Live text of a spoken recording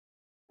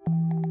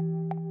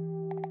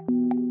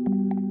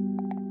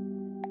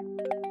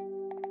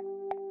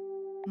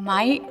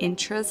My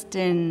interest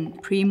in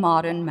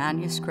pre-modern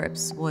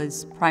manuscripts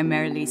was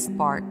primarily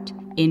sparked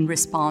in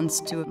response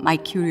to my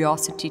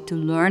curiosity to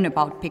learn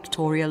about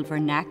pictorial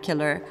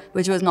vernacular,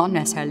 which was not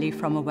necessarily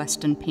from a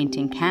Western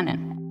painting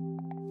canon.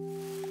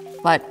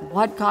 But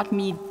what got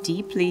me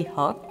deeply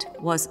hooked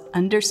was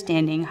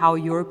understanding how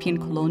European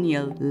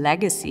colonial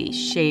legacy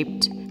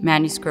shaped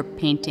manuscript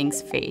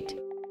painting's fate.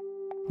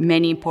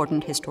 Many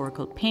important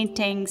historical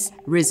paintings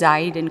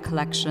reside in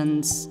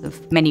collections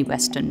of many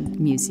Western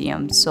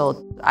museums,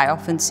 so I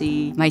often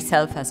see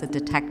myself as a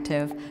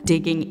detective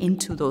digging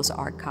into those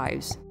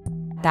archives.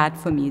 That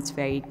for me is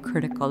very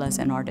critical as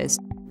an artist.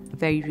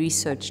 Very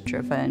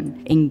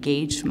research-driven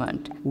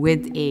engagement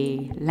with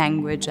a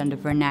language and a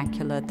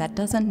vernacular that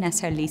doesn't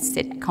necessarily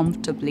sit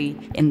comfortably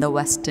in the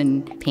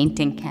Western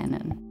painting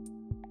canon.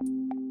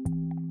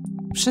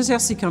 Shahzia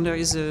Sikander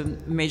is a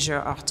major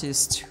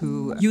artist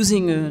who,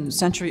 using a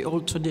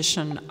century-old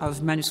tradition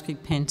of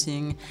manuscript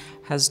painting,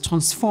 has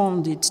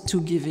transformed it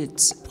to give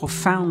it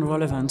profound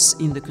relevance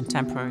in the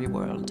contemporary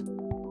world.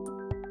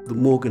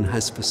 Morgan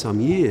has for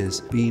some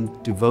years been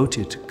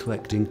devoted to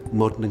collecting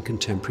modern and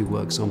contemporary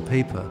works on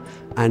paper,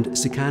 and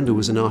Sikander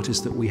was an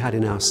artist that we had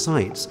in our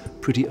sights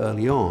pretty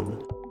early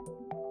on.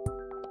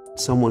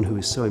 Someone who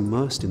is so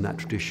immersed in that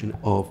tradition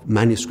of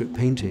manuscript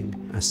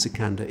painting as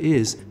Sikander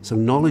is, so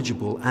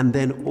knowledgeable and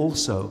then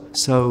also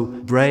so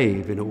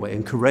brave in a way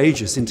and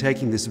courageous in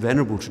taking this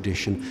venerable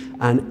tradition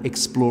and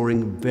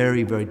exploring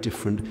very, very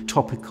different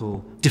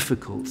topical,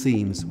 difficult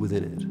themes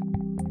within it.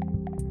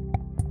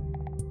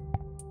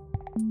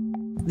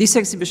 This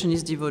exhibition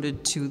is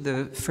devoted to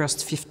the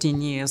first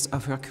 15 years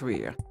of her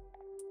career.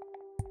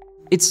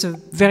 It's a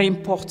very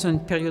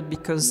important period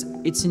because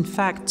it's in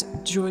fact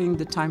during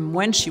the time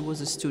when she was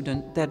a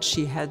student that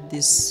she had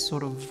this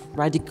sort of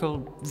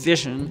radical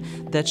vision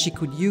that she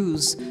could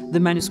use the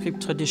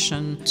manuscript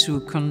tradition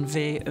to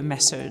convey a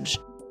message.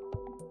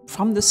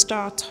 From the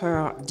start,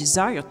 her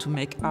desire to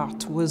make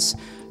art was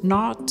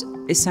not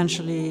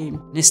essentially an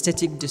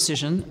aesthetic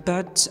decision,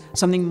 but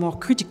something more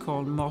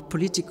critical, more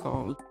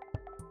political.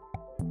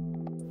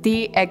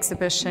 The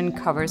exhibition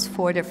covers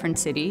 4 different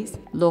cities: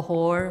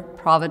 Lahore,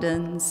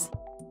 Providence,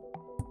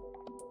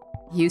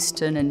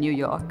 Houston, and New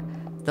York.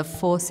 The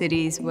 4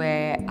 cities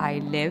where I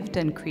lived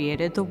and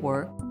created the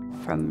work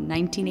from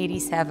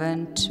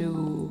 1987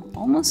 to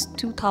almost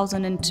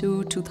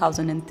 2002,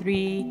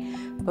 2003,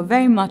 but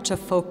very much a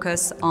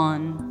focus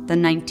on the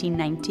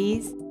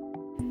 1990s.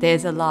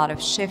 There's a lot of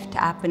shift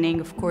happening.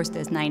 Of course,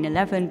 there's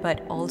 9/11,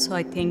 but also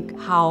I think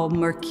how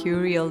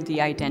mercurial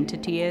the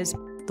identity is.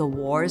 The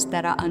wars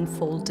that are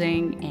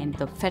unfolding and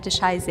the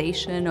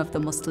fetishization of the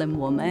Muslim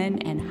woman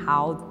and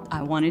how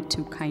I wanted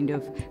to kind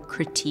of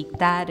critique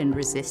that and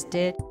resist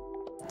it.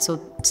 So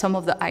some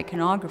of the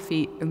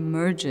iconography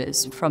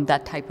emerges from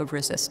that type of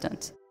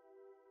resistance.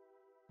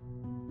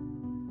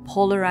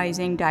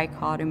 Polarizing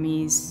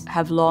dichotomies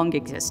have long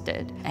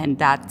existed, and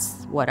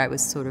that's what I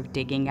was sort of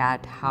digging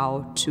at,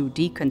 how to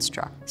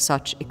deconstruct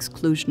such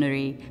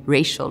exclusionary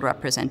racial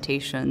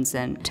representations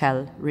and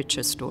tell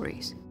richer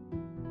stories.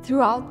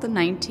 Throughout the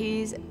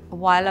 90s,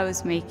 while I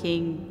was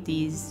making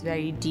these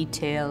very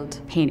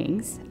detailed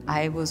paintings,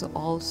 I was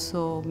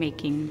also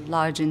making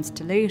large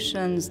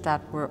installations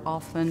that were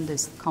often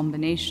this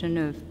combination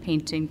of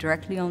painting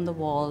directly on the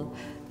wall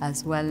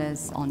as well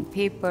as on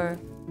paper.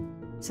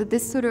 So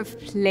this sort of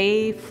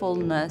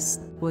playfulness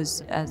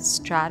was a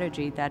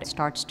strategy that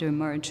starts to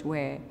emerge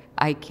where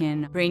I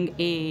can bring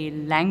a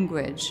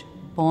language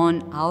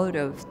born out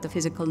of the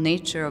physical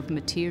nature of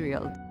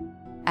material.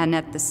 And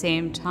at the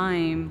same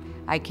time,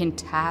 I can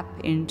tap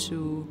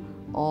into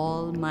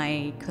all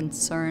my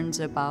concerns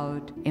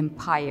about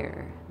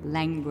empire,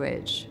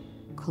 language,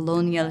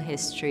 colonial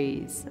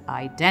histories,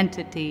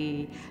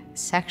 identity,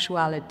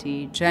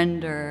 sexuality,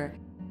 gender.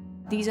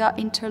 These are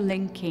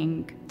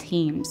interlinking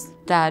themes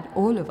that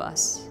all of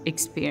us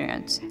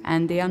experience,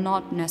 and they are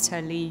not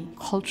necessarily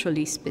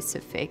culturally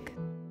specific.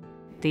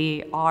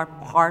 They are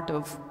part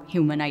of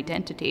human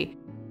identity.